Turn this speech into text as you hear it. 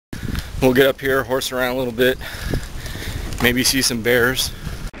We'll get up here, horse around a little bit, maybe see some bears.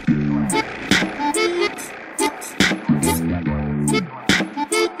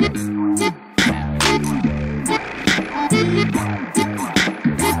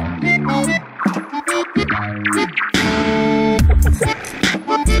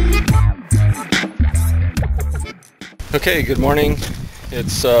 Okay, good morning.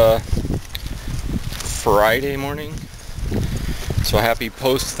 It's Friday morning, so happy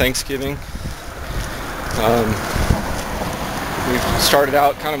post-Thanksgiving. We started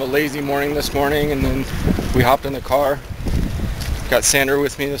out kind of a lazy morning this morning, and then we hopped in the car. Got Sandra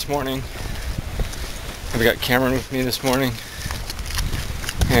with me this morning. I've got Cameron with me this morning,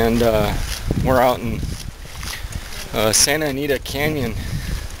 and we're out in Santa Anita Canyon,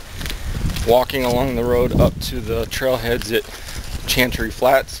 walking along the road up to the trailheads at Chantry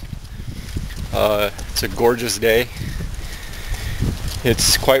Flats. It's a gorgeous day.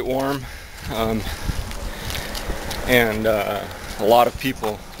 It's quite warm, and a lot of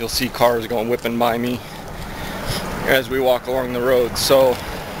people. You'll see cars going whipping by me as we walk along the road. So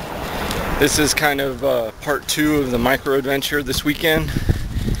this is kind of part 2 of the micro adventure this weekend.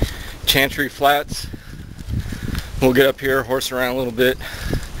 Chantry Flats. We'll get up here, horse around a little bit,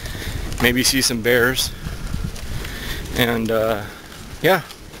 maybe see some bears, and yeah,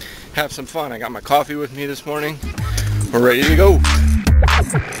 have some fun. I got my coffee with me this morning. We're ready to go.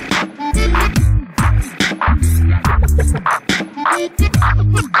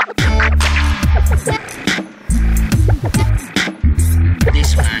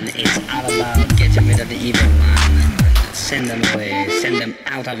 This one is all about getting rid of the evil one. Send them away. Send them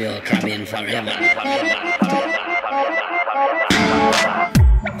out of your cabin forever.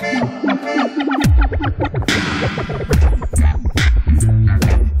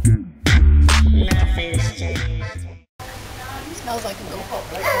 Smells like a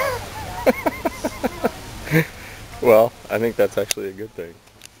go-kart. Well, I think that's actually a good thing.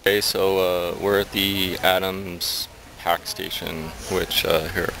 Okay, so we're at the Adams Pack Station, which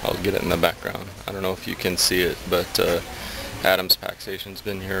here, I'll get it in the background. I don't know if you can see it, but Adams Pack Station's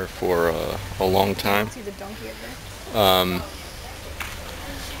been here for a long time. See the donkey up there?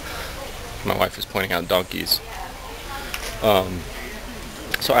 My wife is pointing out donkeys.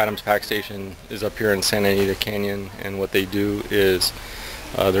 So Adams Pack Station is up here in Santa Anita Canyon, and what they do is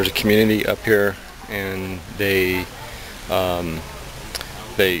there's a community up here, and they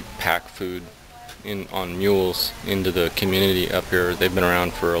pack food on mules into the community up here. They've been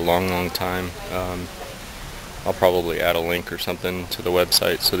around for a long time. I'll probably add a link or something to the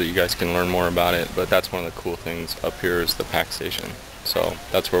website so that you guys can learn more about it, but that's one of the cool things up here is the pack station. So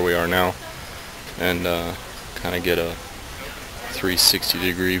that's where we are now, and kind of get a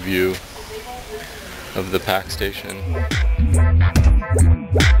 360-degree view of the pack station.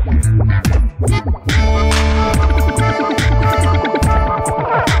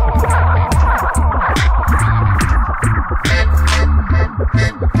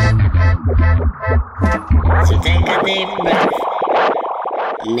 So take a deep breath.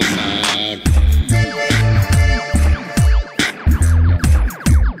 Listen.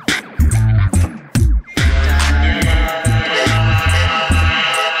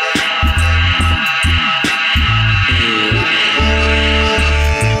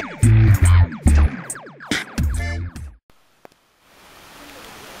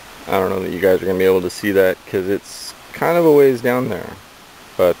 I don't know that you guys are going to be able to see that because it's kind of a ways down there,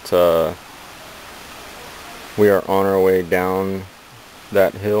 but we are on our way down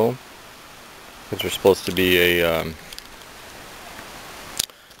that hill, because there's supposed to be a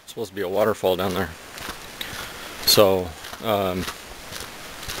waterfall down there. So I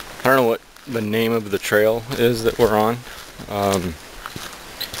don't know what the name of the trail is that we're on,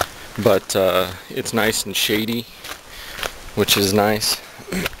 but it's nice and shady, which is nice.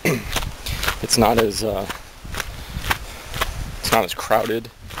 It's not as crowded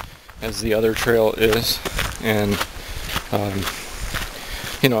as the other trail is, and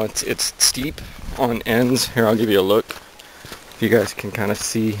you know, it's steep on ends. Here, I'll give you a look. You guys can kind of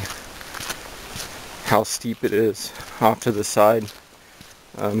see how steep it is off to the side.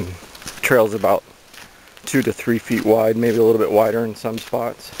 Trail's about 2 to 3 feet wide, maybe a little bit wider in some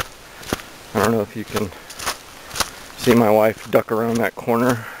spots. I don't know if you can see my wife duck around that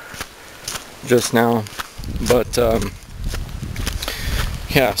corner just now, but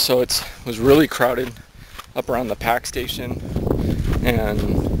yeah, so it was really crowded up around the pack station,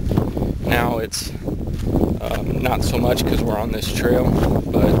 and now it's not so much because we're on this trail,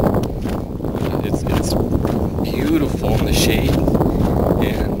 but it's beautiful in the shade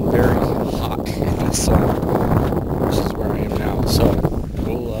and very hot in the sun, which is where I am now. So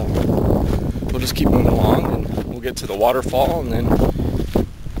we'll we'll just keep moving along and we'll get to the waterfall, and then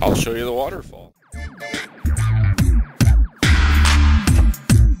I'll show you the waterfall.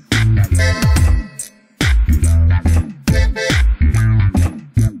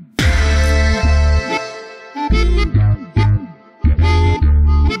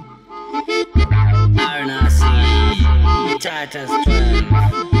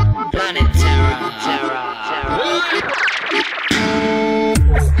 Planet Terra.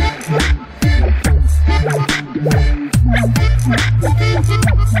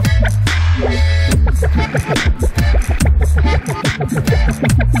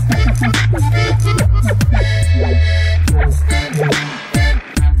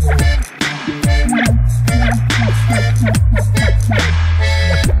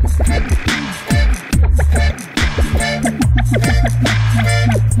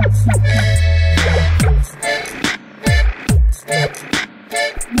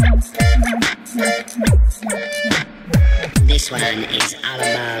 This one is all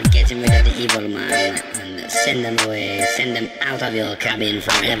about getting rid of the evil man and send them away, send them out of your cabin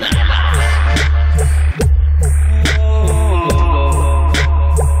forever.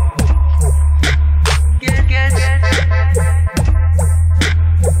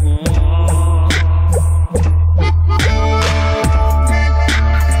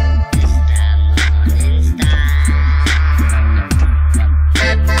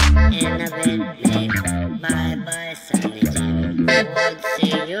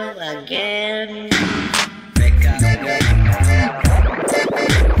 See you again. Pick up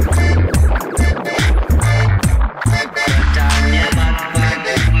put down your backpack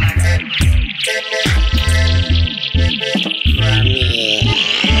from here.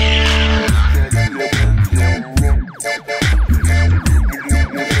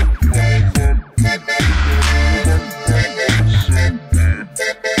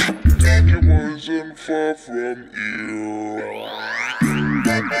 It wasn't far from you.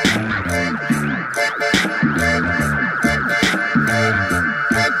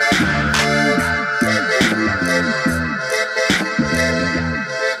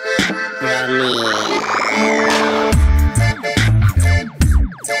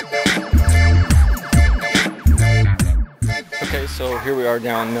 Okay, so here we are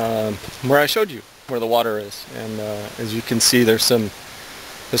down where I showed you, where the water is, and as you can see, there's some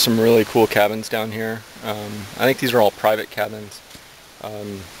really cool cabins down here. I think these are all private cabins,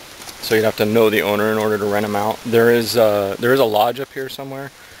 so you'd have to know the owner in order to rent them out. There is a lodge up here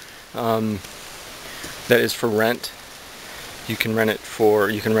somewhere that is for rent. You can rent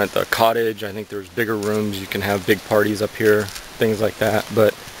the cottage. I think there's bigger rooms. You can have big parties up here, things like that.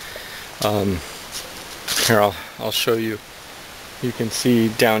 But here, I'll show you. You can see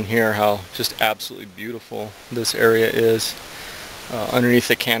down here how just absolutely beautiful this area is. Underneath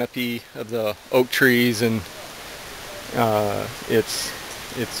the canopy of the oak trees, and it's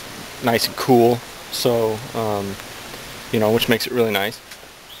nice and cool, so you know, which makes it really nice.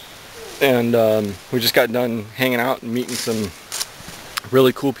 And we just got done hanging out and meeting some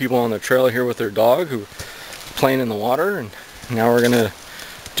really cool people on the trail here with their dog who are playing in the water, and now we're gonna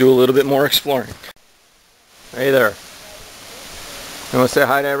do a little bit more exploring. Hey there. You want to say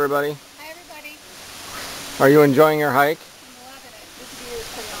hi to everybody? Hi, everybody. Are you enjoying your hike? I'm loving it. This view is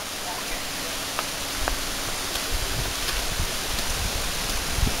pretty awesome down here.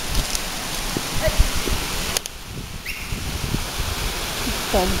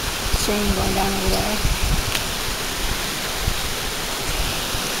 The stream going down over there.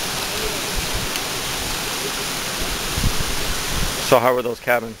 So how were those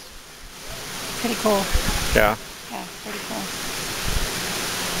cabins? Pretty cool. Yeah. Yeah, pretty cool.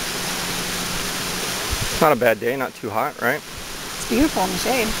 Not a bad day, not too hot, right? It's beautiful in the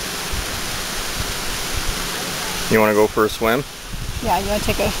shade. You want to go for a swim? Yeah, you want to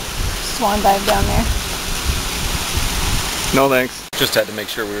take a swan dive down there? No thanks. Just had to make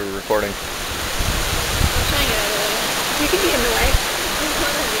sure we were recording. You could be in the way.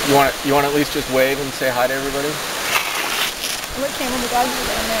 You want to at least just wave and say hi to everybody? Look, Cameron, the dogs are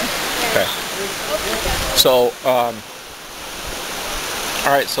down there. Okay. So, all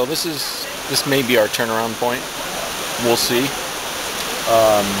right. So this may be our turnaround point. We'll see.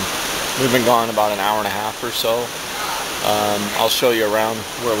 We've been gone about an hour and a half or so. I'll show you around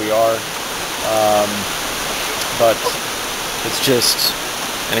where we are. But it's just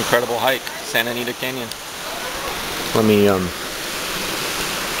an incredible hike, Santa Anita Canyon. Let me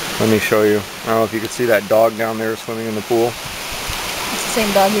show you. I don't know if you can see that dog down there swimming in the pool. It's the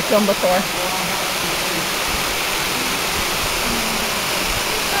same dog we filmed before.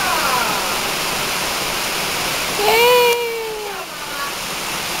 Yay!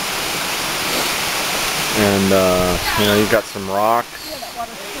 And you know, you've got some rocks. Yeah, that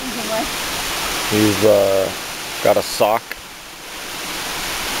water's changing, right? You've got a sock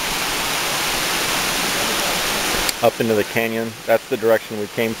up into the canyon. That's the direction we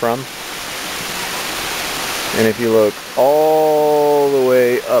came from. And if you look all the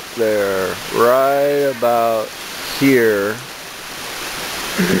way up there, right about here,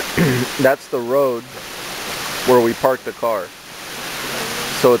 that's the road where we parked the car.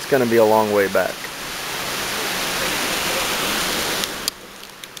 So it's going to be a long way back.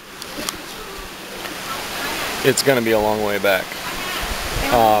 It's going to be a long way back.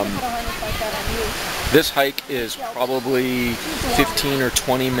 This hike is probably 15 or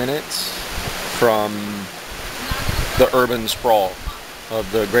 20 minutes from the urban sprawl of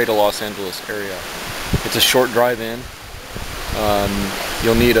the greater Los Angeles area. It's a short drive in.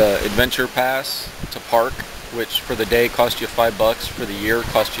 You'll need an adventure pass to park, which for the day costs you $5, for the year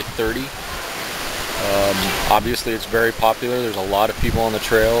costs you 30. Obviously it's very popular. There's a lot of people on the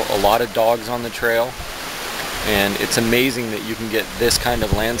trail, a lot of dogs on the trail, and it's amazing that you can get this kind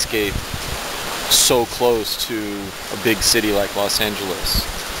of landscape so close to a big city like Los Angeles.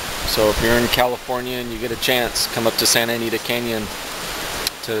 So if you're in California and you get a chance, come up to Santa Anita Canyon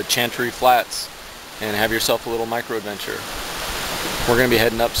to Chantry Flats and have yourself a little micro adventure. We're going to be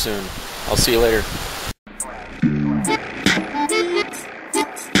heading up soon. I'll see you later.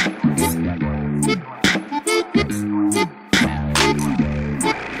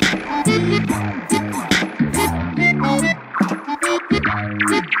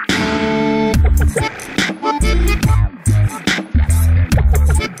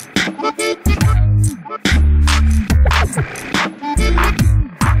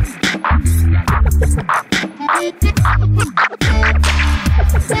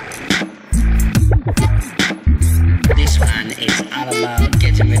 This one is all about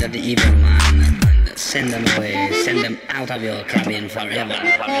getting rid of the evil man and send them away, send them out of your cabin forever.